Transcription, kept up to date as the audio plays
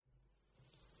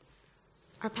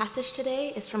Our passage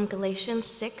today is from Galatians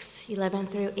 6:11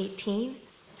 through 18.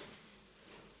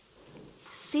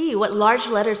 See what large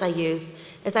letters I use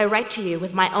as I write to you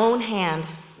with my own hand.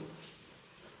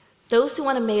 Those who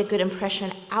want to make a good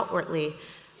impression outwardly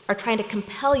are trying to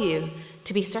compel you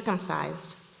to be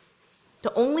circumcised.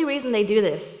 The only reason they do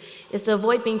this is to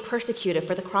avoid being persecuted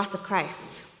for the cross of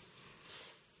Christ.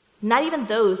 Not even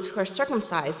those who are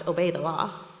circumcised obey the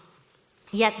law.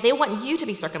 Yet they want you to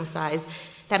be circumcised,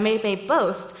 that may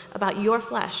boast about your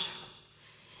flesh.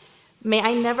 May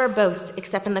I never boast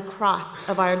except in the cross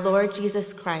of our Lord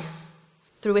Jesus Christ,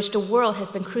 through which the world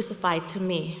has been crucified to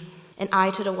me, and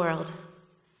I to the world.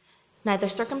 Neither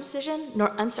circumcision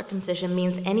nor uncircumcision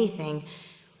means anything.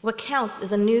 What counts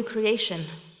is a new creation.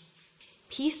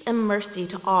 Peace and mercy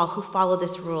to all who follow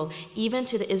this rule, even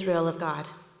to the Israel of God.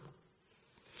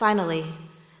 Finally,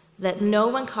 let no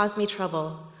one cause me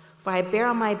trouble, for I bear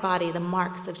on my body the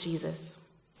marks of Jesus.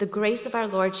 The grace of our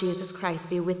Lord Jesus Christ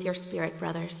be with your spirit,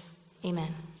 brothers.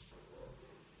 Amen.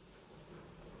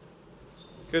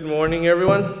 Good morning,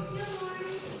 everyone. Good morning.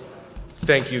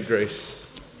 Thank you,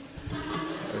 Grace.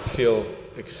 I feel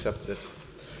accepted.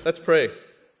 Let's pray.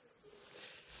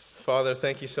 Father,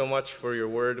 thank you so much for your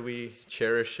word. We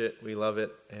cherish it. We love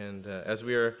it. And as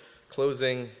we are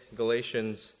closing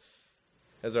Galatians,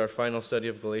 as our final study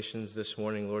of Galatians this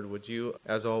morning, Lord, would you,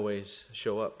 as always,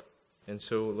 show up? And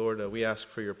so, Lord, we ask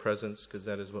for your presence because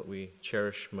that is what we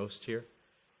cherish most here.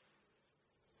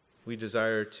 We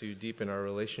desire to deepen our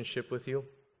relationship with you,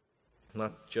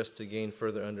 not just to gain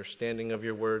further understanding of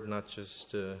your word, not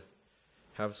just to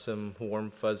have some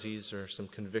warm fuzzies or some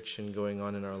conviction going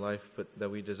on in our life, but that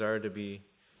we desire to be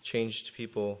changed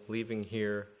people leaving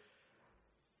here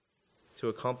to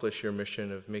accomplish your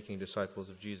mission of making disciples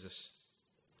of Jesus.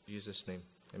 In Jesus' name,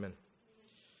 amen.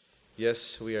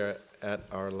 Yes, we are at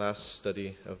our last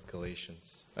study of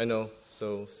Galatians. I know,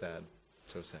 so sad,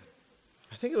 so sad.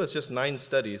 I think it was just 9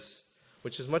 studies,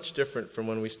 which is much different from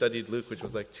when we studied Luke, which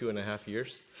was like 2.5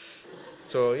 years.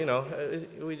 So,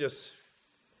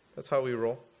 that's how we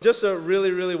roll. Just a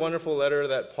really, really wonderful letter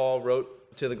that Paul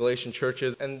wrote to the Galatian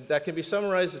churches, and that can be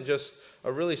summarized in just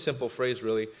a really simple phrase,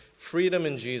 really. Freedom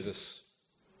in Jesus.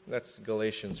 That's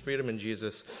Galatians, freedom in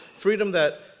Jesus. Freedom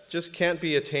that just can't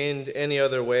be attained any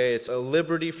other way. It's a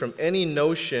liberty from any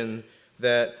notion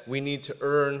that we need to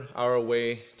earn our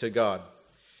way to God.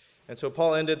 And so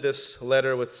Paul ended this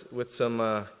letter with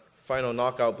some final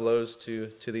knockout blows to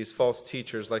these false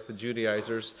teachers like the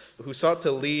Judaizers who sought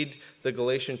to lead the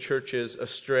Galatian churches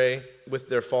astray with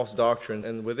their false doctrine.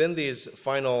 And within these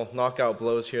final knockout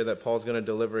blows here that Paul's going to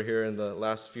deliver here in the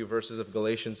last few verses of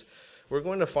Galatians, we're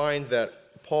going to find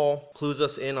that Paul clues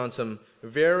us in on some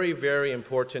very, very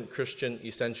important Christian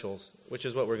essentials, which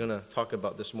is what we're going to talk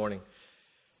about this morning.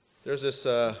 There's this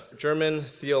German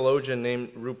theologian named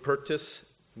Rupertus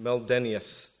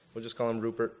Meldenius. We'll just call him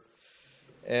Rupert.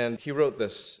 And he wrote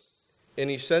this: in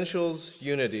essentials,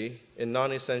 unity; in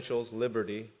non-essentials,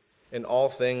 liberty; in all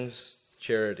things,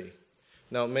 charity.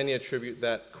 Now, many attribute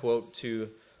that quote to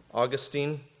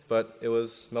Augustine, but it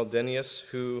was Meldenius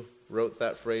who wrote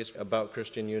that phrase about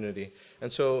Christian unity.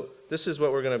 And so this is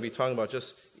what we're going to be talking about,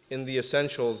 just in the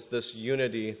essentials, this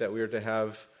unity that we are to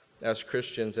have as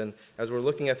Christians. And as we're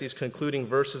looking at these concluding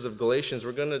verses of Galatians,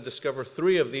 we're going to discover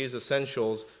 3 of these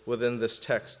essentials within this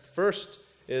text. First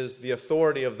is the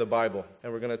authority of the Bible,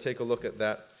 and we're going to take a look at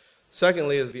that.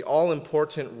 Secondly is the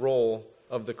all-important role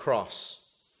of the cross,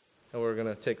 and we're going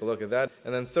to take a look at that.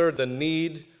 And then third, the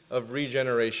need of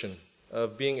regeneration,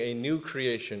 of being a new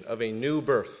creation, of a new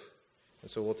birth. And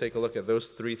so we'll take a look at those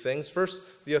 3 things. First,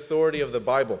 the authority of the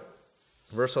Bible.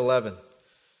 Verse 11.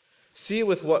 See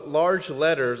with what large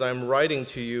letters I'm writing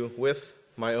to you with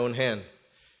my own hand.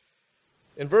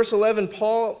 In verse 11,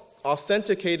 Paul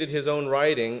authenticated his own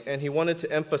writing, and he wanted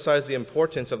to emphasize the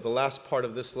importance of the last part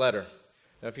of this letter.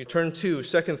 Now, if you turn to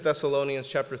 2 Thessalonians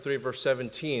chapter 3, verse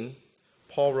 17,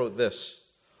 Paul wrote this: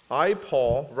 I,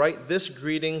 Paul, write this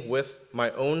greeting with my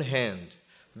own hand.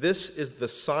 This is the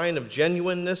sign of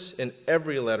genuineness in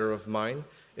every letter of mine.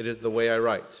 It is the way I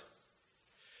write.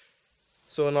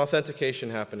 So an authentication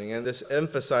happening, and this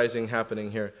emphasizing happening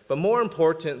here. But more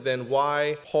important than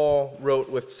why Paul wrote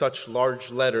with such large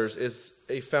letters is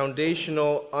a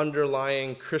foundational,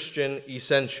 underlying Christian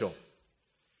essential.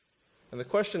 And the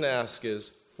question to ask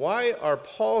is, why are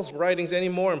Paul's writings any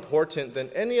more important than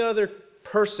any other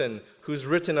person who's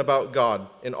written about God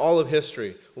in all of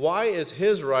history? Why is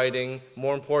his writing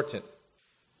more important?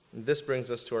 And this brings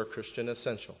us to our Christian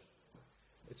essential.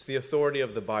 It's the authority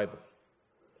of the Bible.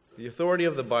 The authority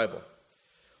of the Bible.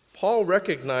 Paul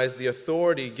recognized the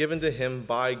authority given to him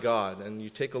by God. And you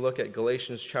take a look at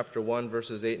Galatians chapter 1,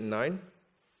 verses 8 and 9.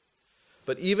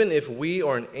 But even if we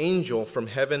or an angel from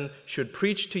heaven should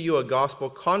preach to you a gospel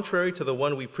contrary to the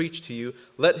one we preach to you,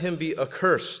 let him be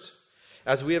accursed.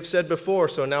 As we have said before,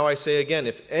 so now I say again,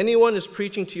 if anyone is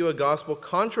preaching to you a gospel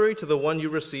contrary to the one you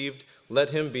received, let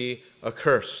him be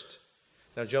accursed.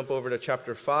 Now jump over to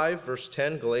chapter 5, verse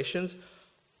 10, Galatians.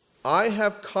 I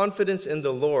have confidence in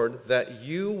the Lord that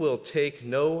you will take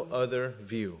no other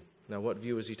view. Now what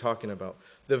view is he talking about?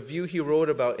 The view he wrote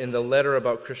about in the letter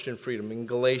about Christian freedom in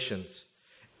Galatians.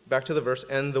 Back to the verse,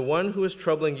 and the one who is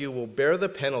troubling you will bear the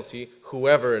penalty,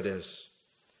 whoever it is.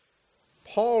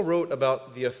 Paul wrote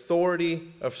about the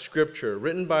authority of Scripture,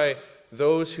 written by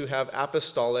those who have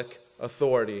apostolic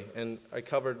authority. And I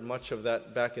covered much of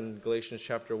that back in Galatians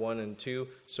chapter 1 and 2.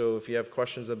 So if you have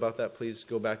questions about that, please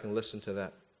go back and listen to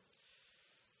that.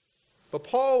 But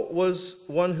Paul was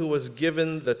one who was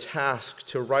given the task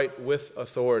to write with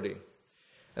authority.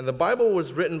 And the Bible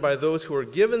was written by those who were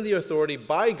given the authority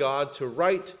by God to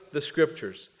write the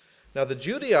Scriptures. Now the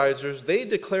Judaizers, they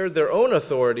declared their own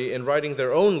authority in writing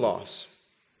their own laws.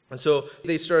 And so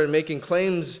they started making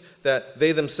claims that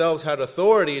they themselves had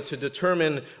authority to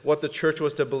determine what the church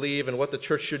was to believe and what the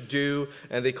church should do.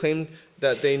 And they claimed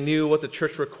that they knew what the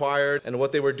church required and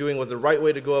what they were doing was the right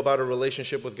way to go about a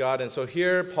relationship with God. And so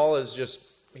here Paul is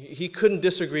he couldn't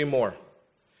disagree more.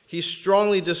 He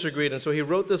strongly disagreed. And so he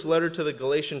wrote this letter to the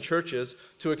Galatian churches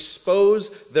to expose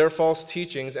their false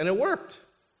teachings. And it worked.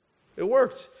 It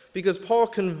worked. Because Paul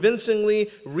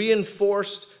convincingly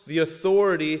reinforced the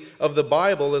authority of the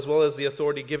Bible as well as the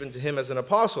authority given to him as an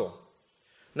apostle.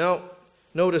 Now,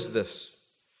 notice this.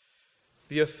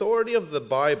 The authority of the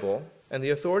Bible and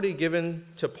the authority given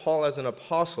to Paul as an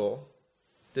apostle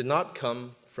did not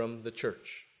come from the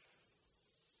church.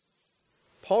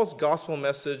 Paul's gospel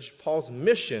message, Paul's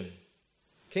mission,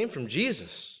 came from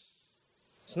Jesus.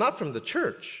 It's not from the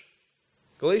church.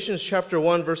 Galatians chapter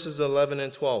 1, verses 11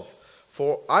 and 12.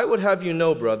 For I would have you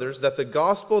know, brothers, that the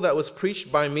gospel that was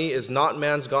preached by me is not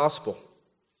man's gospel.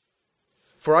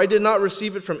 For I did not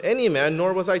receive it from any man,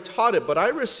 nor was I taught it, but I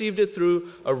received it through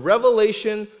a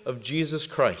revelation of Jesus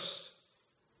Christ.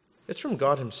 It's from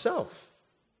God himself.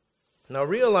 Now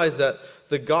realize that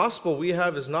the gospel we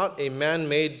have is not a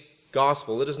man-made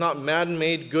gospel. It is not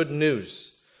man-made good news.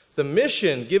 The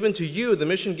mission given to you, the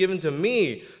mission given to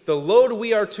me, the load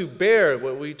we are to bear,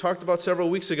 what we talked about several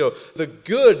weeks ago, the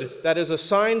good that is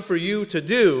assigned for you to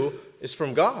do is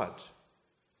from God.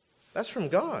 That's from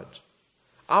God.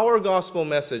 Our gospel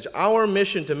message, our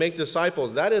mission to make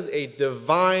disciples, that is a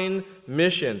divine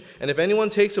mission. And if anyone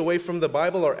takes away from the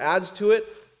Bible or adds to it,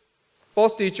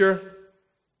 false teacher.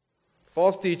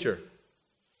 False teacher.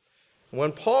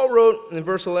 When Paul wrote in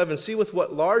verse 11, see with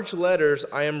what large letters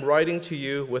I am writing to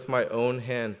you with my own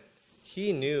hand.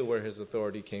 He knew where his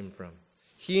authority came from.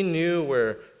 He knew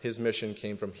where his mission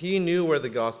came from. He knew where the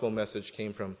gospel message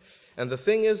came from. And the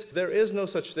thing is, there is no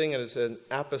such thing as an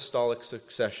apostolic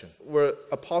succession, where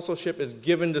apostleship is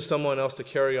given to someone else to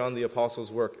carry on the apostles'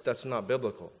 work. That's not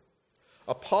biblical.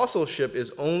 Apostleship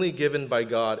is only given by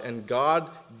God, and God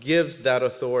gives that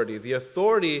authority. The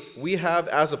authority we have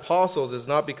as apostles is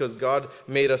not because God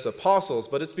made us apostles,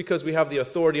 but it's because we have the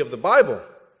authority of the Bible.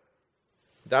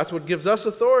 That's what gives us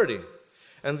authority.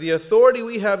 And the authority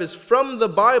we have is from the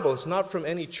Bible. It's not from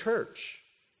any church.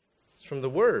 It's from the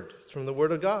Word. It's from the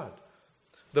Word of God.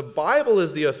 The Bible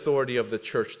is the authority of the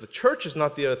church. The church is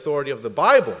not the authority of the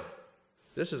Bible.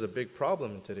 This is a big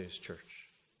problem in today's church.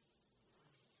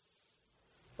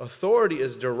 Authority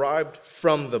is derived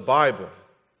from the Bible.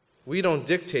 We don't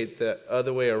dictate the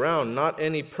other way around. Not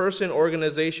any person,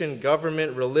 organization,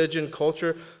 government, religion,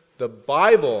 culture. The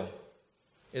Bible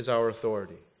is our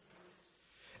authority.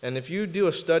 And if you do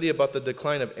a study about the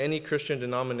decline of any Christian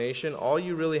denomination, all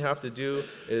you really have to do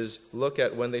is look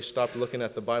at when they stopped looking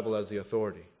at the Bible as the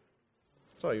authority.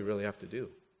 That's all you really have to do.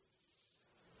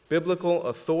 Biblical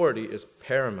authority is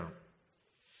paramount.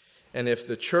 And if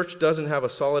the church doesn't have a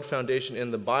solid foundation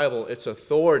in the Bible, its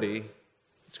authority,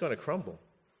 it's going to crumble.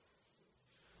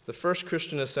 The first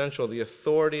Christian essential, the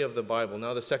authority of the Bible.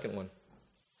 Now the second one,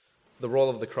 the role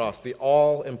of the cross, the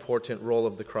all-important role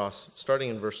of the cross. Starting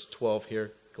in verse 12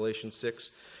 here, Galatians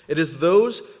 6. It is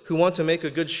those who want to make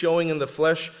a good showing in the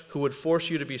flesh who would force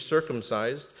you to be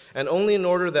circumcised, and only in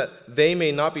order that they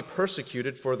may not be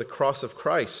persecuted for the cross of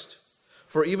Christ.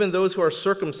 For even those who are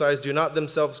circumcised do not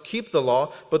themselves keep the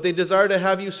law, but they desire to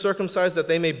have you circumcised that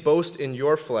they may boast in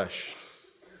your flesh.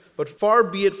 But far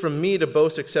be it from me to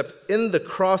boast except in the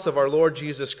cross of our Lord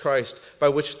Jesus Christ, by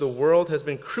which the world has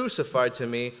been crucified to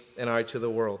me and I to the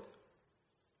world.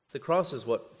 The cross is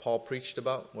what Paul preached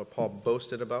about, what Paul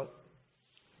boasted about.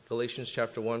 Galatians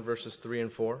chapter 1, verses 3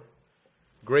 and 4.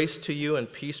 Grace to you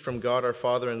and peace from God our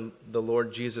Father and the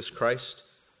Lord Jesus Christ,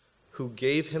 who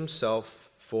gave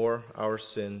himself for our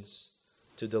sins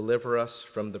to deliver us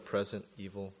from the present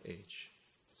evil age.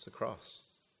 It's the cross.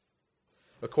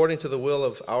 According to the will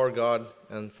of our God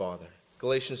and Father.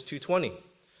 Galatians 2:20.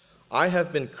 I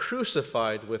have been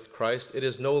crucified with Christ. It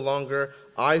is no longer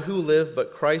I who live,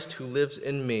 but Christ who lives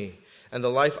in me. And the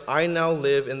life I now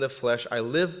live in the flesh, I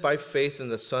live by faith in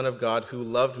the Son of God who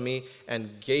loved me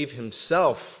and gave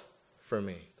himself for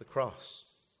me. It's the cross.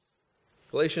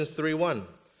 Galatians 3:1.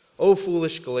 O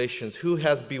foolish Galatians, who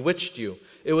has bewitched you?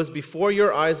 It was before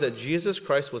your eyes that Jesus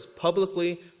Christ was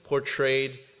publicly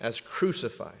portrayed as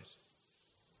crucified.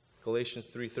 Galatians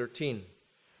 3:13.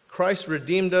 Christ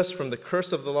redeemed us from the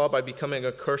curse of the law by becoming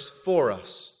a curse for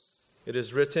us. It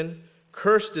is written,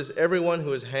 cursed is everyone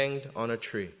who is hanged on a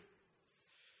tree.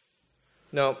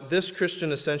 Now, this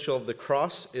Christian essential of the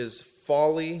cross is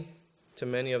folly to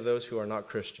many of those who are not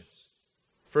Christians.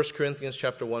 1 Corinthians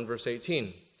chapter 1, verse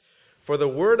 18. For the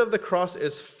word of the cross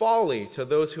is folly to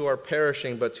those who are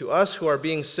perishing, but to us who are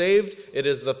being saved, it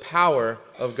is the power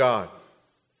of God.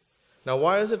 Now,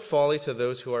 why is it folly to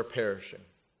those who are perishing?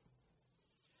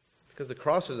 Because the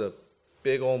cross is a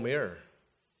big old mirror.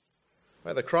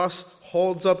 Right? The cross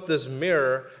holds up this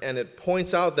mirror and it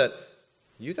points out that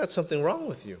you got something wrong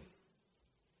with you.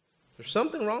 There's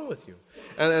something wrong with you.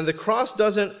 And the cross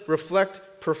doesn't reflect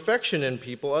perfection in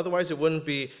people, otherwise it wouldn't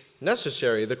be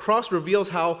necessary. The cross reveals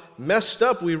how messed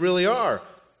up we really are.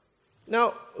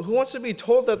 Now, who wants to be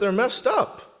told that they're messed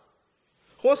up?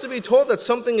 Who wants to be told that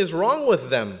something is wrong with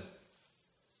them?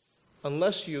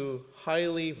 Unless you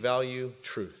highly value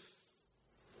truth.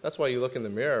 That's why you look in the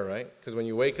mirror, right? Because when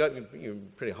you wake up, you're a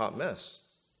pretty hot mess.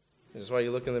 That's why you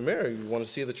look in the mirror. You want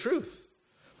to see the truth.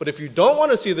 But if you don't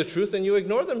want to see the truth, then you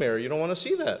ignore the mirror. You don't want to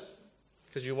see that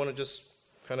because you want to just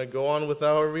kind of go on with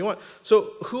however you want.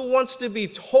 So who wants to be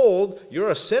told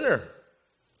you're a sinner?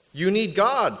 You need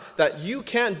God, that you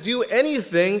can't do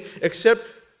anything except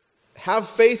have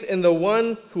faith in the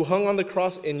one who hung on the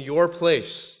cross in your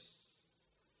place.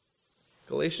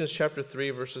 Galatians chapter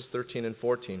 3, verses 13 and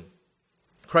 14.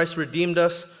 Christ redeemed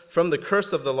us from the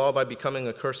curse of the law by becoming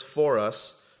a curse for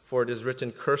us, for it is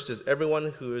written, cursed is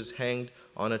everyone who is hanged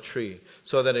on a tree,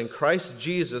 so that in Christ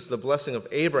Jesus the blessing of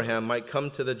Abraham might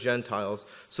come to the Gentiles,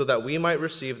 so that we might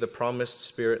receive the promised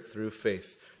Spirit through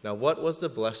faith. Now, what was the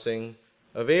blessing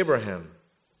of Abraham?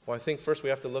 Well, I think first we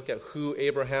have to look at who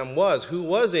Abraham was. Who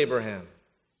was Abraham?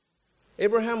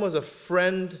 Abraham was a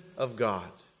friend of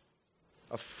God.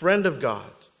 A friend of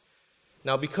God.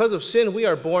 Now, because of sin, we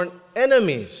are born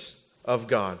enemies of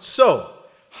God. So,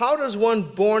 how does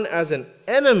one born as an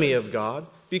enemy of God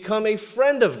become a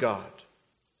friend of God?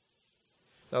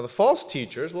 Now, the false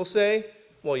teachers will say,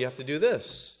 well, you have to do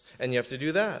this, and you have to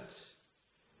do that.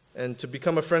 And to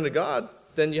become a friend of God,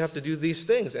 then you have to do these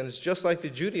things. And it's just like the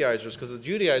Judaizers, because the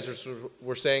Judaizers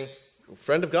were saying,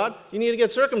 friend of God, you need to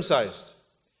get circumcised.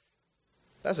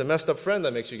 That's a messed up friend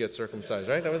that makes you get circumcised,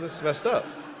 right? I mean, that's messed up.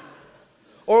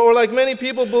 Or like many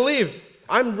people believe,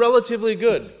 I'm relatively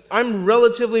good. I'm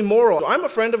relatively moral. I'm a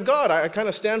friend of God. I kind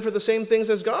of stand for the same things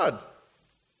as God.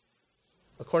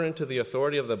 According to the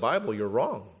authority of the Bible, you're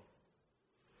wrong.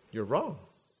 You're wrong.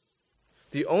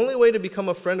 The only way to become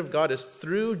a friend of God is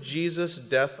through Jesus'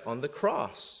 death on the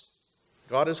cross.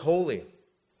 God is holy.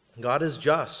 God is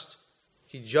just.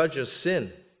 He judges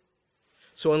sin.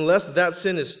 So unless that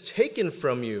sin is taken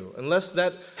from you, unless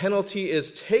that penalty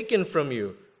is taken from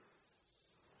you,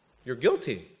 you're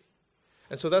guilty.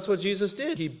 And so that's what Jesus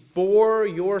did. He bore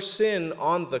your sin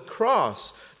on the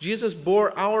cross. Jesus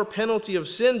bore our penalty of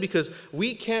sin because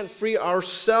we can't free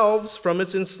ourselves from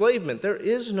its enslavement. There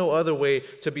is no other way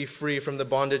to be free from the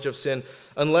bondage of sin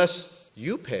unless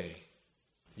you pay.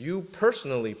 You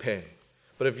personally pay.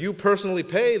 But if you personally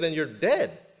pay, then you're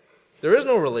dead. There is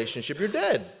no relationship. You're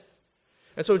dead.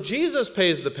 And so Jesus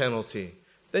pays the penalty.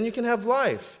 Then you can have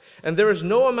life. And there is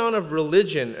no amount of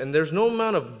religion and there's no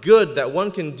amount of good that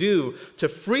one can do to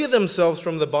free themselves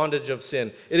from the bondage of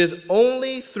sin. It is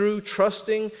only through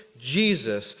trusting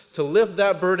Jesus to lift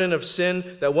that burden of sin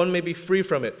that one may be free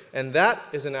from it. And that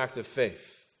is an act of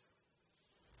faith.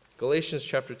 Galatians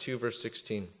chapter 2, verse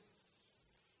 16.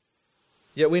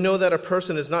 Yet we know that a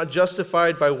person is not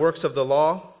justified by works of the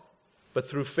law, but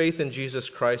through faith in Jesus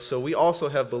Christ. So we also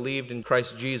have believed in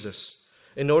Christ Jesus,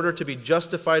 in order to be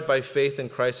justified by faith in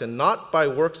Christ and not by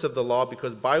works of the law,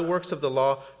 because by works of the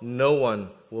law no one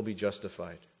will be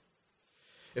justified.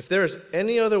 If there is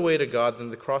any other way to God, then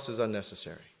the cross is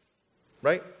unnecessary.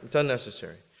 Right? It's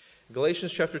unnecessary.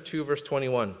 Galatians chapter 2, verse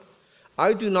 21.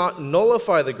 I do not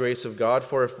nullify the grace of God,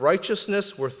 for if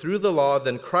righteousness were through the law,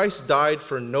 then Christ died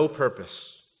for no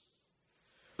purpose.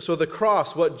 So the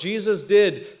cross, what Jesus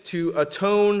did to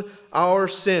atone our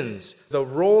sins, the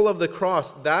role of the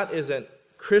cross, that is a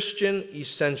Christian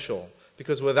essential.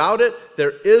 Because without it,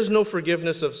 there is no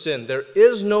forgiveness of sin. There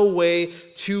is no way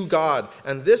to God.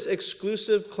 And this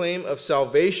exclusive claim of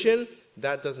salvation,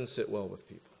 that doesn't sit well with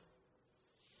people.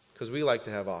 Because we like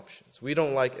to have options. We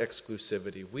don't like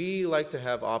exclusivity. We like to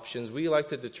have options. We like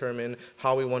to determine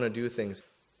how we want to do things.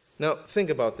 Now,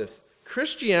 think about this.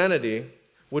 Christianity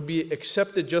would be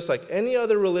accepted just like any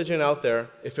other religion out there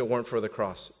if it weren't for the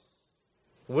cross.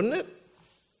 Wouldn't it?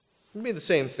 It would be the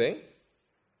same thing.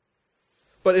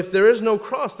 But if there is no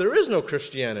cross, there is no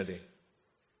Christianity.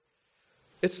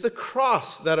 It's the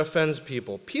cross that offends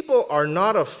people. People are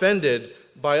not offended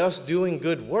by us doing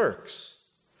good works,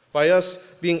 by us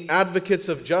being advocates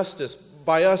of justice,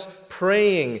 by us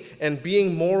praying and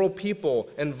being moral people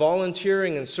and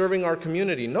volunteering and serving our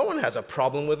community. No one has a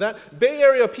problem with that. Bay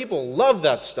Area people love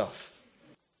that stuff.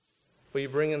 But you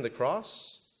bring in the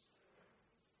cross,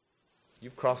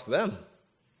 you've crossed them.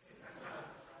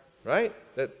 Right?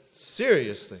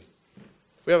 Seriously.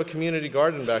 We have a community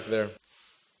garden back there.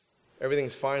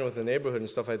 Everything's fine with the neighborhood and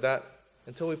stuff like that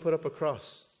until we put up a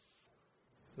cross.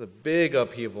 There's a big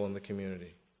upheaval in the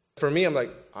community. For me, I'm like,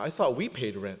 I thought we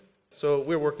paid rent. So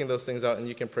we're working those things out, and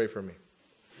you can pray for me.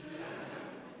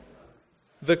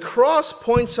 The cross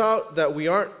points out that we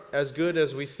aren't as good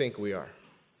as we think we are.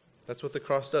 That's what the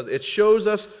cross does. It shows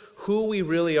us who we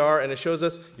really are, and it shows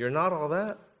us, you're not all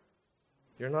that.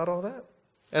 You're not all that.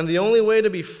 And the only way to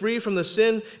be free from the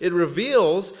sin it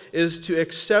reveals is to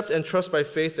accept and trust by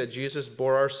faith that Jesus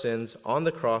bore our sins on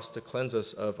the cross to cleanse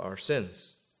us of our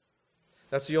sins.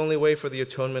 That's the only way for the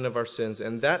atonement of our sins.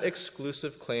 And that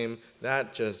exclusive claim,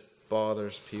 that just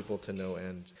bothers people to no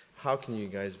end. How can you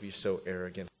guys be so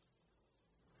arrogant?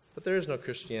 But there is no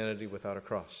Christianity without a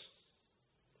cross.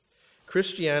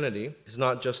 Christianity is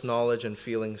not just knowledge and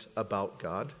feelings about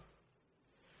God.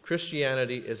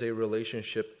 Christianity is a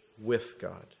relationship with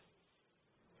God.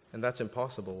 And that's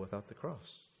impossible without the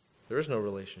cross. There is no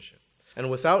relationship.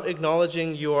 And without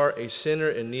acknowledging you are a sinner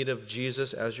in need of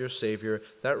Jesus as your Savior,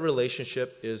 that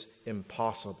relationship is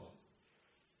impossible.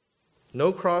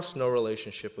 No cross, no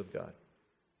relationship with God.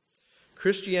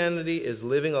 Christianity is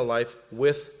living a life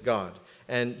with God.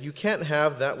 And you can't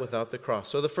have that without the cross.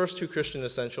 So the first two Christian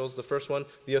essentials, the first one,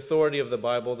 the authority of the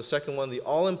Bible. The second one, the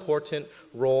all-important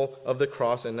role of the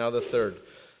cross. And now the third,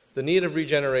 the need of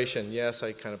regeneration. Yes,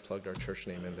 I kind of plugged our church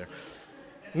name in there.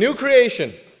 New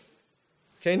creation.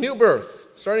 Okay, new birth.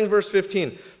 Starting verse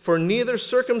 15. For neither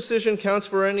circumcision counts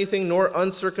for anything nor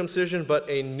uncircumcision, but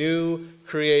a new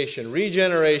creation.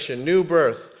 Regeneration, new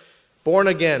birth, born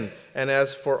again. And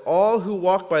as for all who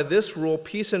walk by this rule,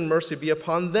 peace and mercy be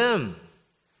upon them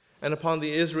and upon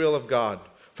the Israel of God.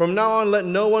 From now on, let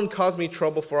no one cause me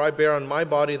trouble, for I bear on my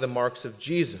body the marks of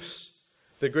Jesus.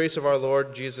 The grace of our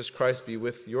Lord Jesus Christ be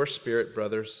with your spirit,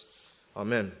 brothers.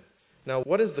 Amen. Now,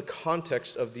 what is the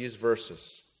context of these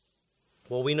verses?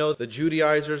 Well, we know the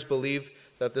Judaizers believed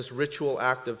that this ritual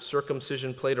act of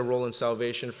circumcision played a role in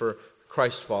salvation for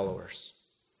Christ followers.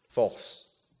 False.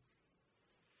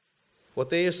 What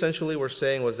they essentially were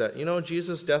saying was that,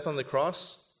 Jesus' death on the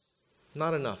cross,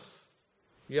 not enough.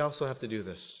 You also have to do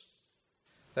this.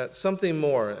 That something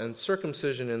more, and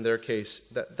circumcision in their case,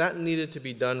 that needed to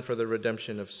be done for the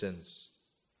redemption of sins.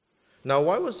 Now,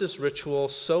 why was this ritual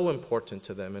so important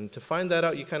to them? And to find that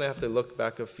out, you kind of have to look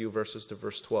back a few verses to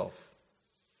verse 12.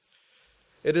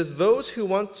 It is those who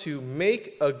want to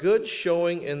make a good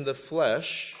showing in the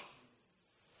flesh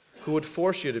who would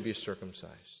force you to be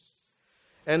circumcised.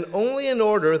 And only in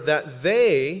order that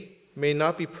they may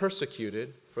not be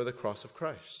persecuted for the cross of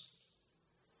Christ.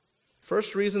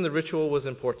 First reason the ritual was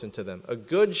important to them, a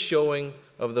good showing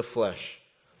of the flesh.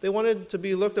 They wanted to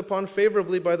be looked upon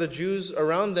favorably by the Jews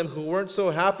around them who weren't so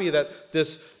happy that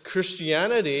this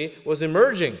Christianity was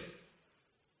emerging.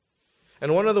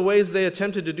 And one of the ways they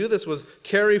attempted to do this was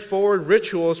carry forward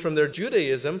rituals from their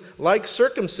Judaism, like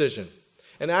circumcision.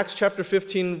 In Acts chapter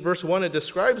 15, verse 1, it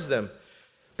describes them.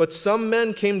 But some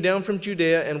men came down from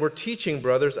Judea and were teaching,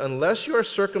 brothers, unless you are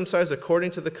circumcised according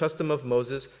to the custom of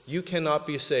Moses, you cannot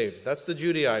be saved. That's the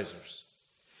Judaizers.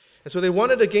 And so they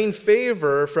wanted to gain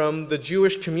favor from the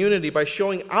Jewish community by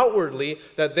showing outwardly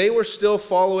that they were still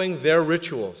following their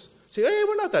rituals. See, hey,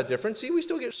 we're not that different. See, we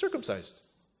still get circumcised.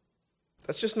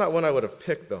 That's just not one I would have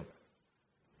picked, though.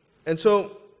 And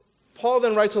so Paul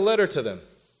then writes a letter to them.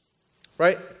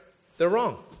 Right? They're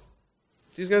wrong.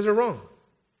 These guys are wrong.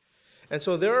 And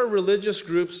so there are religious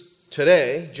groups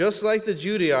today, just like the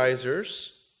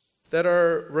Judaizers, that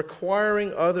are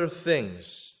requiring other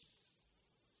things,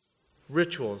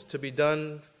 rituals to be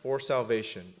done for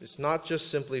salvation. It's not just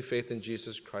simply faith in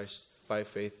Jesus Christ by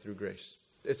faith through grace.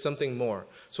 It's something more.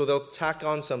 So they'll tack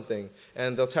on something,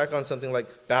 and they'll tack on something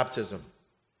like baptism.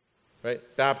 Right?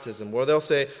 Baptism, where they'll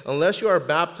say, unless you are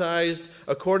baptized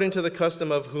according to the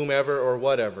custom of whomever or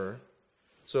whatever,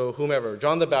 so whomever,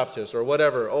 John the Baptist or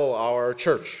whatever, our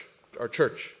church,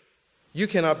 you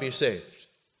cannot be saved.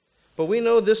 But we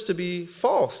know this to be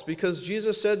false, because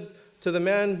Jesus said to the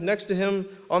man next to him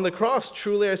on the cross,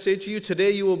 truly I say to you, today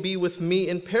you will be with me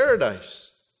in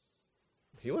paradise.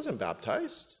 He wasn't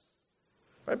baptized.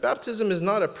 Right? Baptism is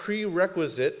not a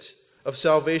prerequisite of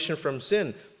salvation from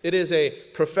sin. It is a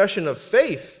profession of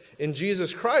faith in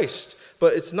Jesus Christ,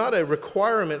 but it's not a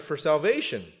requirement for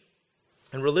salvation.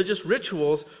 And religious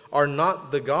rituals are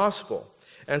not the gospel.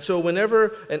 And so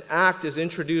whenever an act is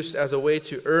introduced as a way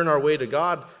to earn our way to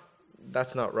God,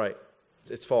 that's not right.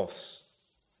 It's false.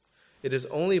 It is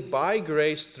only by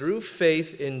grace through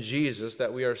faith in Jesus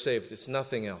that we are saved. It's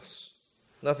nothing else.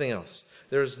 Nothing else.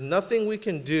 There's nothing we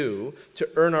can do to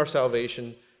earn our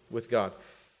salvation with God.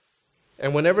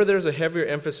 And whenever there's a heavier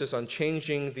emphasis on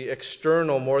changing the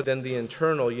external more than the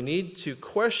internal, you need to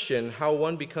question how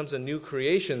one becomes a new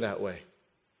creation that way.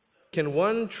 Can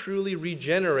one truly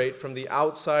regenerate from the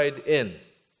outside in?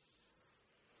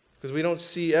 Because we don't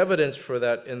see evidence for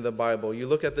that in the Bible. You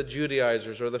look at the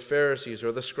Judaizers or the Pharisees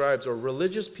or the scribes or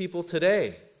religious people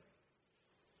today.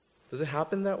 Does it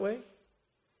happen that way?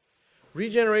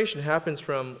 Regeneration happens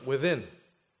from within.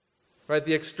 Right?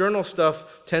 The external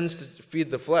stuff tends to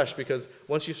feed the flesh, because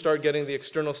once you start getting the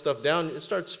external stuff down, it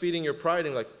starts feeding your pride,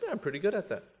 and you're like, yeah, I'm pretty good at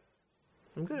that.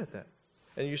 I'm good at that.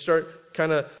 And you start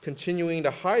kind of continuing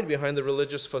to hide behind the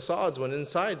religious facades when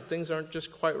inside things aren't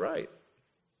just quite right.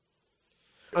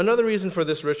 Another reason for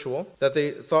this ritual that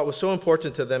they thought was so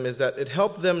important to them is that it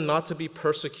helped them not to be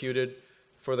persecuted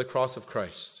for the cross of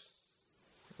Christ.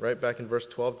 Right back in verse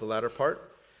 12, the latter part.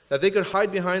 That they could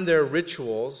hide behind their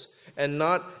rituals and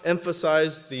not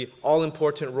emphasize the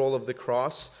all-important role of the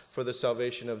cross for the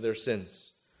salvation of their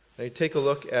sins. Now you take a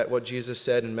look at what Jesus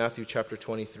said in Matthew chapter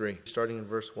 23, starting in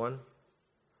verse 1.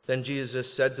 Then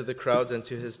Jesus said to the crowds and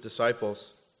to his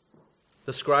disciples,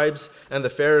 the scribes and the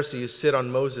Pharisees sit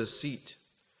on Moses' seat.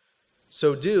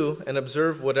 So do and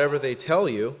observe whatever they tell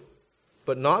you,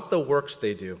 but not the works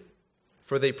they do.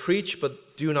 For they preach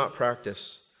but do not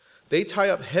practice. They tie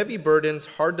up heavy burdens,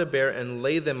 hard to bear, and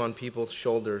lay them on people's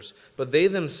shoulders, but they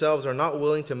themselves are not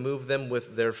willing to move them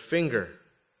with their finger.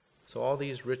 So all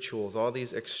these rituals, all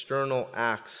these external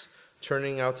acts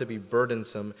turning out to be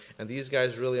burdensome, and these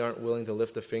guys really aren't willing to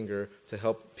lift a finger to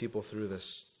help people through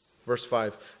this. Verse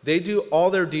 5, they do all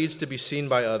their deeds to be seen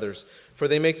by others, for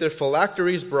they make their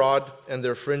phylacteries broad and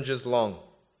their fringes long.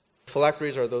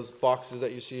 Phylacteries are those boxes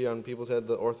that you see on people's head,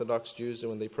 the Orthodox Jews,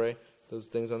 when they pray, those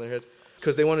things on their head.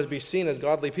 Because they want to be seen as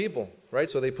godly people, right?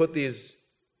 So they put these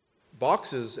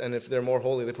boxes, and if they're more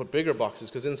holy, they put bigger boxes,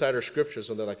 because inside are scriptures.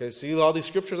 So they're like, hey, see all these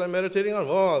scriptures I'm meditating on?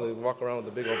 Oh, they walk around with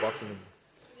a big old box in them,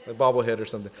 like bobblehead or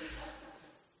something.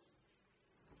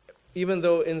 Even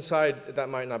though inside that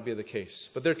might not be the case.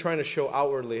 But they're trying to show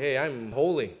outwardly, hey, I'm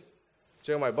holy.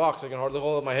 Check out my box, I can hardly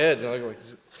hold up my head.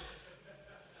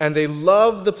 And they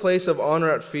love the place of honor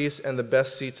at feasts and the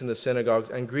best seats in the synagogues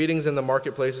and greetings in the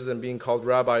marketplaces and being called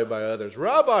rabbi by others.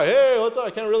 Rabbi, hey, what's up? I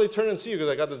can't really turn and see you because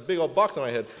I got this big old box on my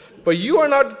head. But you are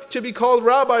not to be called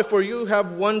rabbi, for you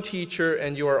have one teacher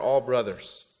and you are all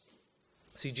brothers.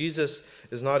 See, Jesus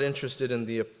is not interested in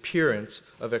the appearance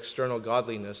of external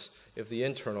godliness if the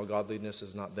internal godliness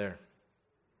is not there.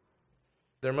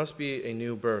 There must be a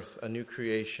new birth, a new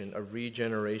creation, a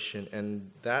regeneration, and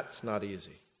that's not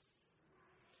easy.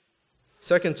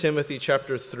 2 Timothy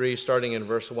chapter 3, starting in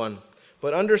verse 1.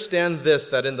 But understand this,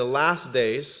 that in the last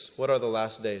days, what are the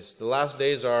last days? The last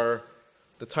days are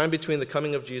the time between the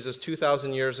coming of Jesus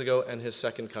 2,000 years ago and his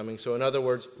second coming. So in other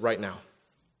words, right now.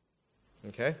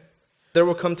 Okay? There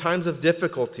will come times of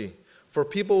difficulty, for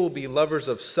people will be lovers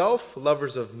of self,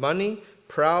 lovers of money,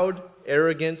 proud,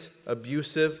 arrogant,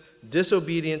 abusive,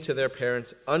 disobedient to their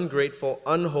parents, ungrateful,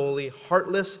 unholy,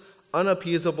 heartless,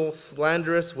 unappeasable,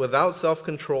 slanderous, without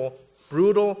self-control,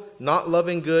 brutal, not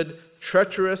loving good,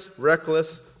 treacherous,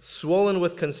 reckless, swollen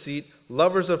with conceit,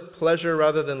 lovers of pleasure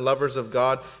rather than lovers of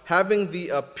God, having the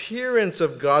appearance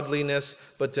of godliness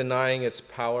but denying its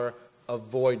power.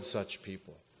 Avoid such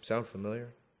people. Sound familiar?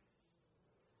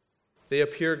 They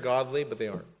appear godly, but they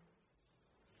aren't.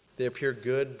 They appear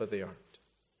good, but they aren't.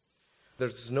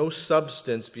 There's no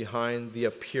substance behind the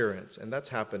appearance, and that's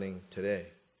happening today.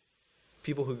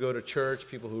 People who go to church,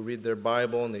 people who read their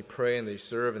Bible and they pray and they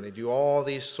serve and they do all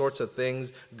these sorts of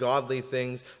things, godly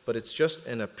things, but it's just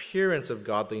an appearance of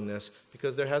godliness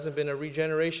because there hasn't been a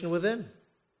regeneration within.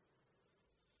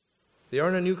 They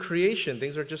aren't a new creation.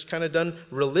 Things are just kind of done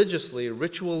religiously,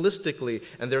 ritualistically,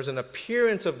 and there's an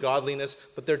appearance of godliness,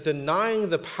 but they're denying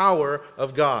the power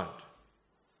of God.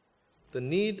 The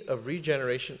need of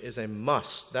regeneration is a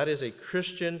must. That is a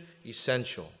Christian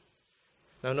essential.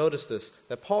 Now notice this,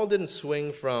 that Paul didn't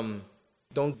swing from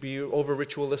don't be over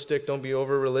ritualistic, don't be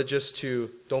over religious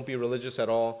to don't be religious at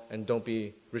all and don't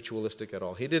be ritualistic at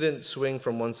all. He didn't swing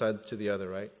from one side to the other,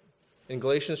 right? In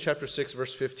Galatians chapter 6,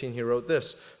 verse 15, he wrote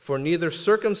this, "For neither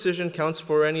circumcision counts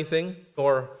for anything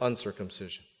nor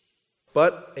uncircumcision,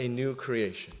 but a new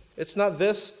creation." It's not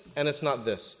this and it's not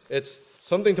this. It's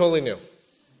something totally new,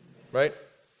 right?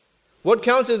 What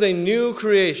counts as a new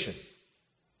creation?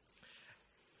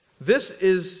 This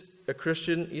is a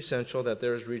Christian essential, that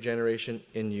there is regeneration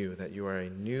in you, that you are a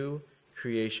new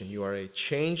creation. You are a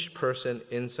changed person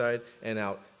inside and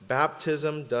out.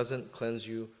 Baptism doesn't cleanse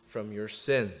you from your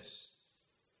sins.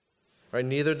 Right?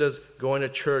 Neither does going to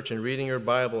church and reading your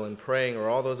Bible and praying or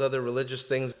all those other religious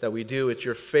things that we do. It's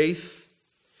your faith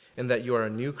and that you are a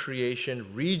new creation,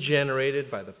 regenerated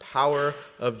by the power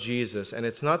of Jesus. And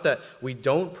it's not that we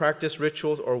don't practice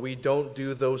rituals or we don't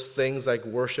do those things like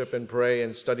worship and pray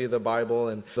and study the Bible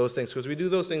and those things, because we do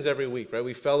those things every week, right?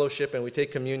 We fellowship and we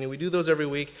take communion. We do those every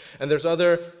week. And there's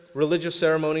other religious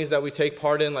ceremonies that we take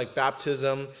part in, like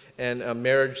baptism and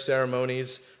marriage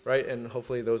ceremonies, right? And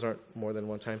hopefully those aren't more than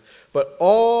one time. But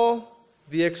all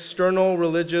the external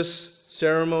religious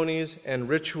ceremonies and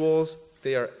rituals,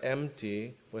 they are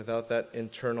empty without that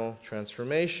internal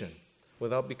transformation,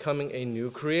 without becoming a new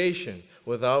creation,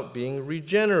 without being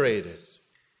regenerated.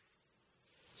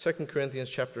 2 Corinthians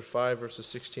chapter 5, verses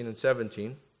 16 and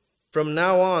 17. "From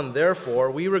now on,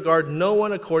 therefore, we regard no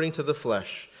one according to the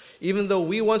flesh. Even though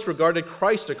we once regarded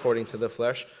Christ according to the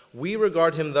flesh, we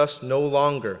regard him thus no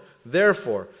longer.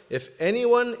 Therefore, if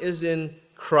anyone is in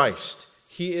Christ,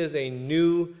 he is a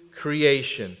new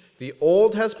creation. The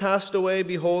old has passed away,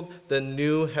 behold, the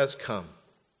new has come."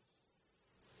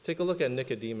 Take a look at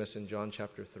Nicodemus in John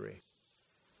chapter 3.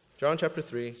 John chapter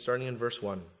 3, starting in verse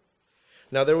 1.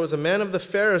 "Now there was a man of the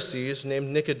Pharisees named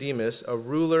Nicodemus, a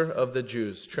ruler of the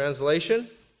Jews."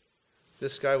 Translation,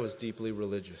 this guy was deeply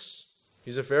religious.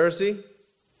 He's a Pharisee,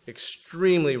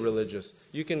 extremely religious.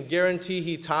 You can guarantee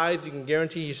he tithed, you can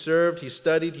guarantee he served, he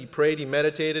studied, he prayed, he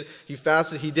meditated, he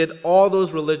fasted, he did all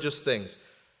those religious things.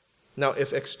 Now,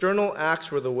 if external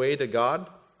acts were the way to God,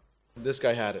 this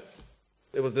guy had it.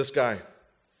 It was this guy.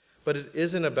 But it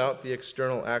isn't about the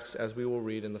external acts, as we will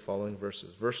read in the following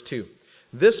verses. Verse 2,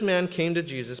 "This man came to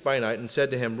Jesus by night and said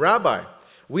to him, 'Rabbi,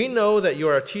 we know that you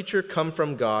are a teacher come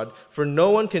from God, for no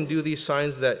one can do these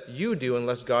signs that you do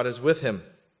unless God is with him.'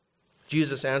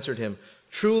 Jesus answered him,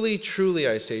 'Truly, truly,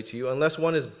 I say to you, unless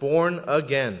one is born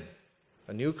again,'"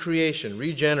 a new creation,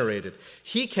 regenerated,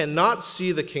 "he cannot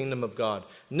see the kingdom of God."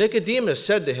 Nicodemus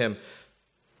said to him,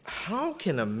 "How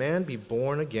can a man be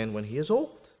born again when he is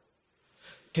old?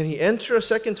 Can he enter a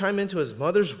second time into his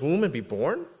mother's womb and be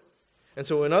born?" And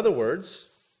so, in other words,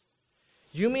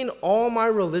 you mean all my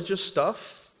religious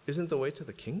stuff isn't the way to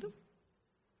the kingdom?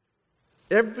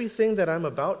 Everything that I'm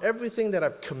about, everything that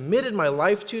I've committed my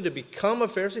life to become a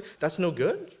Pharisee, that's no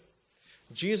good?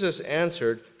 Jesus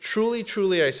answered, "Truly,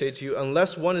 truly, I say to you,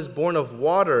 unless one is born of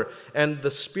water and the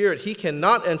Spirit, he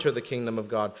cannot enter the kingdom of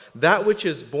God. That which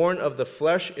is born of the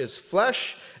flesh is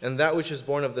flesh, and that which is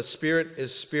born of the Spirit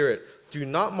is spirit. Do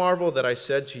not marvel that I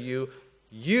said to you,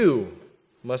 you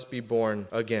must be born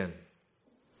again."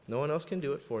 No one else can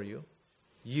do it for you.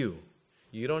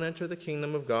 You don't enter the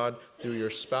kingdom of God through your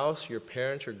spouse, your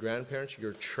parents, your grandparents,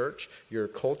 your church, your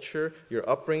culture, your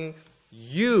upbringing.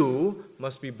 You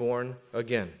must be born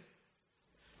again.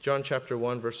 John chapter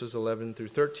 1, verses 11 through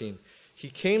 13. "He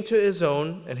came to his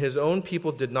own, and his own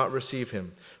people did not receive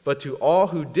him. But to all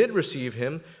who did receive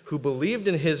him, who believed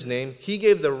in his name, he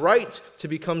gave the right to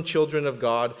become children of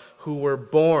God, who were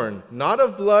born, not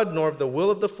of blood, nor of the will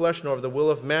of the flesh, nor of the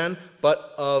will of man,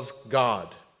 but of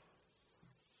God."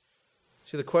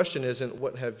 See, the question isn't,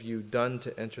 what have you done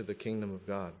to enter the kingdom of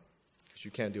God? Because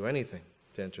you can't do anything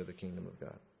to enter the kingdom of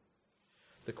God.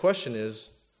 The question is,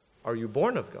 are you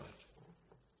born of God?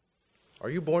 Are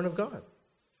you born of God?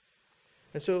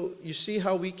 And so you see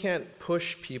how we can't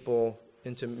push people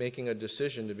into making a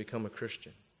decision to become a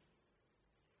Christian.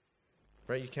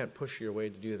 Right? You can't push your way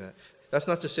to do that. That's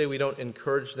not to say we don't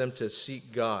encourage them to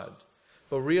seek God.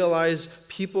 But realize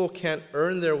people can't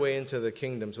earn their way into the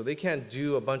kingdom, so they can't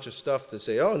do a bunch of stuff to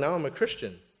say, "Oh, now I'm a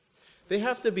Christian." They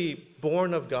have to be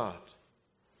born of God.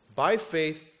 by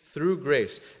faith through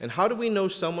grace. And how do we know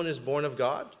someone is born of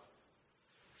God?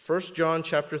 1 John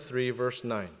chapter 3, verse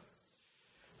 9.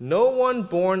 No one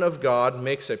born of God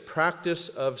makes a practice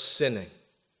of sinning,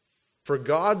 for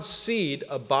God's seed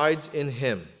abides in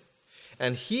him,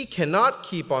 and he cannot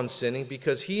keep on sinning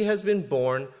because he has been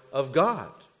born of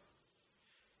God.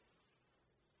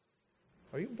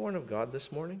 Are you born of God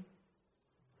this morning?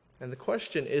 And the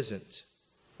question isn't,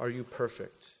 are you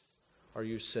perfect? Are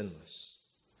you sinless?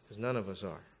 Because none of us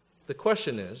are. The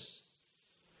question is,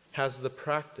 has the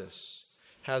practice,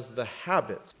 has the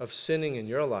habit of sinning in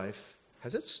your life,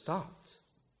 has it stopped?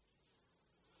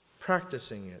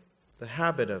 Practicing it, the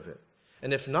habit of it.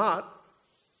 And if not,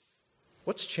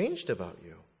 what's changed about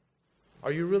you?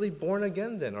 Are you really born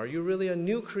again then? Are you really a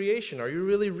new creation? Are you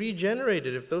really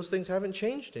regenerated if those things haven't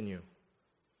changed in you?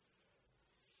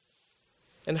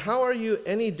 And how are you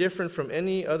any different from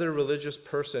any other religious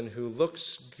person who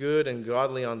looks good and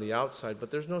godly on the outside,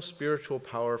 but there's no spiritual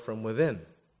power from within?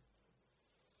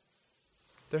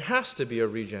 There has to be a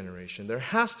regeneration. There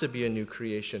has to be a new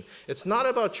creation. It's not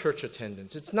about church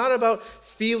attendance. It's not about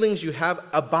feelings you have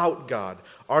about God.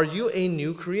 Are you a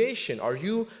new creation? Are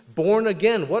you born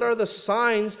again? What are the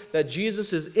signs that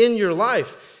Jesus is in your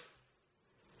life?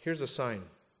 Here's a sign.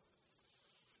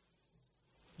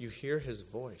 You hear his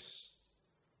voice.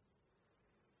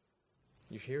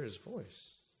 You hear his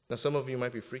voice. Now, some of you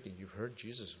might be freaking. You've heard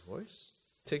Jesus' voice?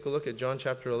 Take a look at John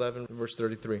chapter 11, verse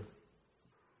 33.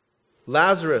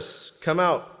 Lazarus, come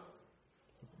out.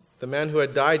 The man who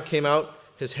had died came out,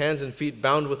 his hands and feet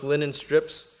bound with linen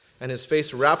strips, and his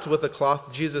face wrapped with a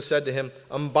cloth. Jesus said to him,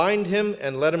 unbind him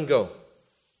and let him go.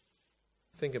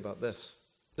 Think about this.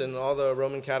 In all the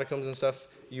Roman catacombs and stuff,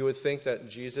 you would think that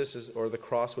Jesus or the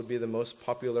cross would be the most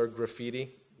popular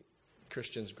graffiti.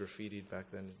 Christians graffitied back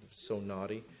then. It was so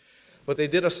naughty. But they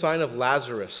did a sign of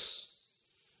Lazarus.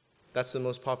 That's the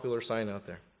most popular sign out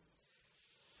there.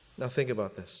 Now think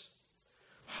about this.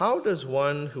 How does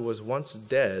one who was once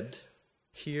dead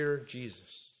hear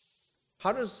Jesus?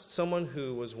 How does someone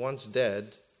who was once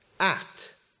dead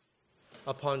act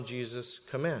upon Jesus'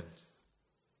 command?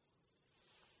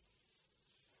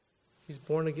 He's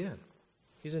born again.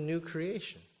 He's a new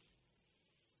creation.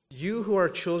 You who are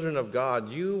children of God,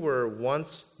 you were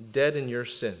once dead in your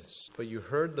sins, but you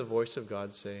heard the voice of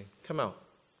God say, come out.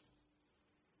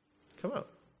 Come out.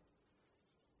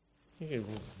 You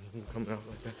can come out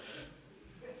like that.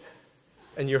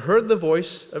 And you heard the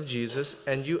voice of Jesus,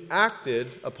 and you acted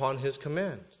upon his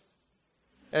command.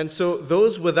 And so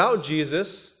those without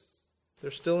Jesus,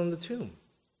 they're still in the tomb.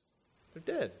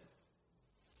 They're dead.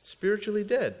 Spiritually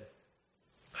dead.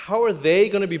 How are they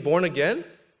going to be born again?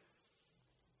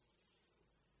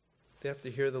 They have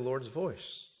to hear the Lord's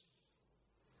voice.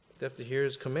 They have to hear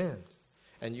his command.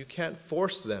 And you can't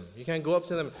force them. You can't go up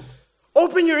to them,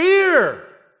 open your ear!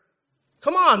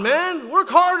 Come on, man,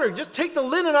 work harder. Just take the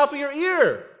linen off of your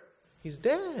ear. He's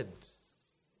dead.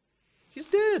 He's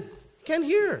dead. Can't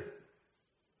hear.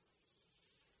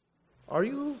 Are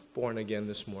you born again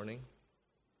this morning?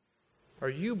 Are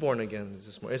you born again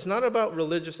this morning? It's not about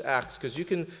religious acts, because you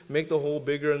can make the hole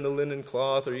bigger in the linen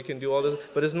cloth, or you can do all this,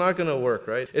 but it's not going to work,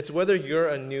 right? It's whether you're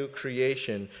a new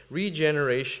creation.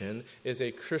 Regeneration is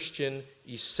a Christian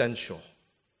essential.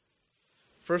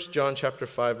 1 John chapter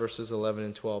 5, verses 11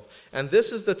 and 12. And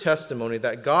this is the testimony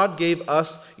that God gave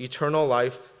us eternal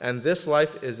life, and this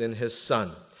life is in his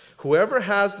Son. Whoever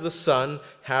has the Son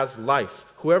has life.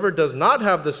 Whoever does not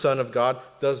have the Son of God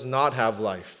does not have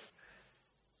life.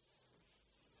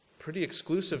 Pretty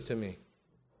exclusive to me.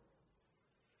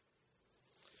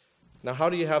 Now, how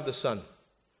do you have the Son?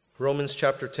 Romans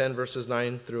chapter 10, verses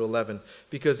 9 through 11.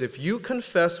 Because if you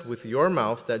confess with your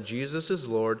mouth that Jesus is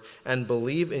Lord and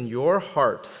believe in your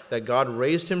heart that God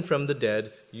raised him from the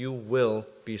dead, you will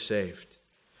be saved.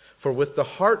 For with the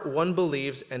heart one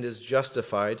believes and is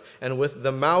justified, and with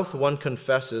the mouth one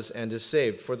confesses and is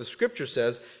saved. For the scripture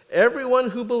says,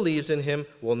 everyone who believes in him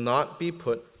will not be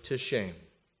put to shame.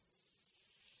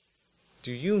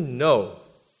 Do you know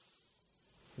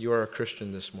you are a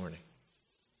Christian this morning?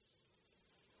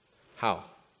 How?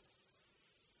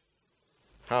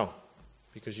 How?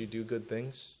 Because you do good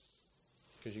things?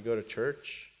 Because you go to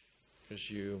church? Because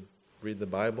you read the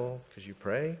Bible? Because you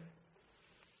pray?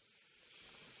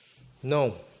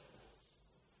 No.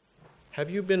 Have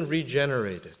you been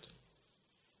regenerated?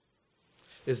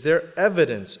 Is there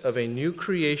evidence of a new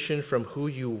creation from who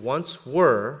you once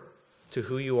were to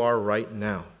who you are right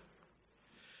now?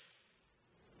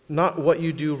 Not what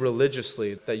you do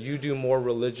religiously, that you do more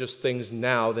religious things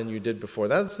now than you did before.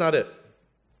 That's not it.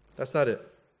 That's not it.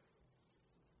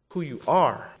 Who you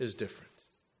are is different.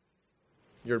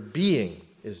 Your being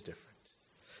is different.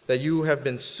 That you have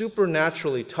been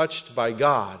supernaturally touched by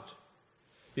God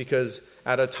because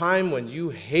at a time when you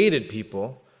hated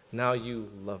people, now you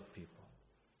love people.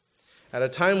 At a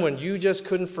time when you just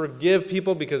couldn't forgive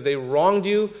people because they wronged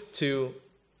you, to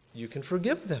you can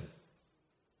forgive them.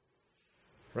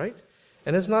 Right?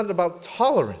 And it's not about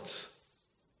tolerance.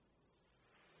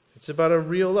 It's about a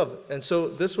real love. And so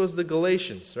this was the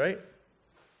Galatians, right?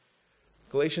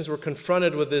 Galatians were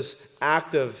confronted with this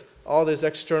act of all this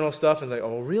external stuff, and like,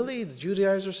 oh, really? The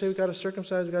Judaizers say we got to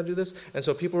circumcise, we got to do this? And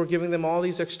so people were giving them all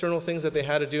these external things that they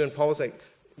had to do, and Paul was like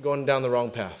going down the wrong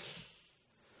path.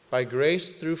 By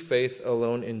grace through faith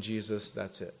alone in Jesus,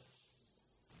 that's it.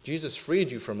 Jesus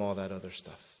freed you from all that other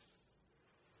stuff.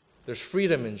 There's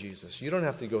freedom in Jesus. You don't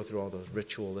have to go through all those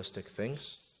ritualistic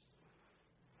things.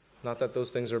 Not that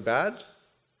those things are bad,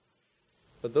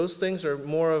 but those things are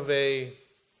more of a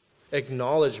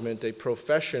acknowledgement, a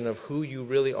profession of who you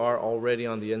really are already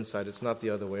on the inside. It's not the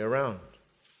other way around.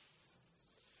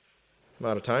 I'm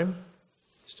out of time.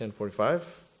 It's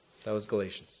 10:45. That was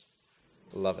Galatians.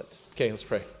 Love it. Okay, let's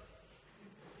pray.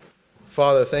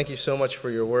 Father, thank you so much for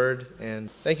your word, and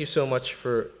thank you so much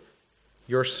for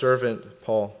your servant,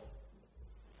 Paul,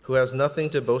 who has nothing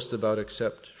to boast about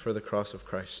except for the cross of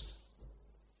Christ.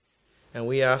 And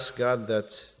we ask, God,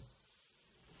 that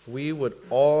we would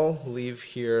all leave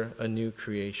here a new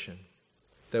creation,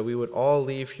 that we would all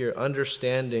leave here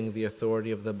understanding the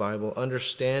authority of the Bible,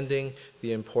 understanding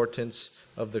the importance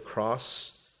of the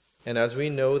cross. And as we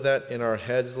know that in our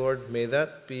heads, Lord, may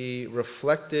that be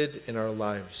reflected in our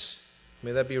lives.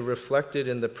 May that be reflected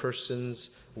in the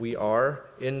persons we are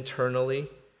internally,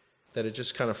 that it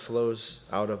just kind of flows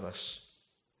out of us.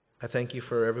 I thank you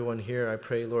for everyone here. I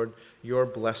pray, Lord, your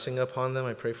blessing upon them.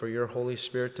 I pray for your Holy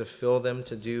Spirit to fill them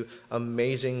to do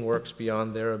amazing works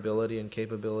beyond their ability and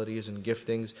capabilities and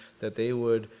giftings, that they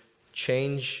would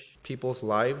change people's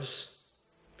lives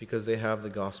because they have the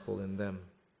gospel in them.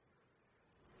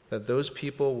 That those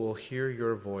people will hear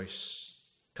your voice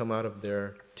come out of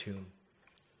their tomb.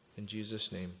 In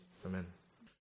Jesus' name, amen.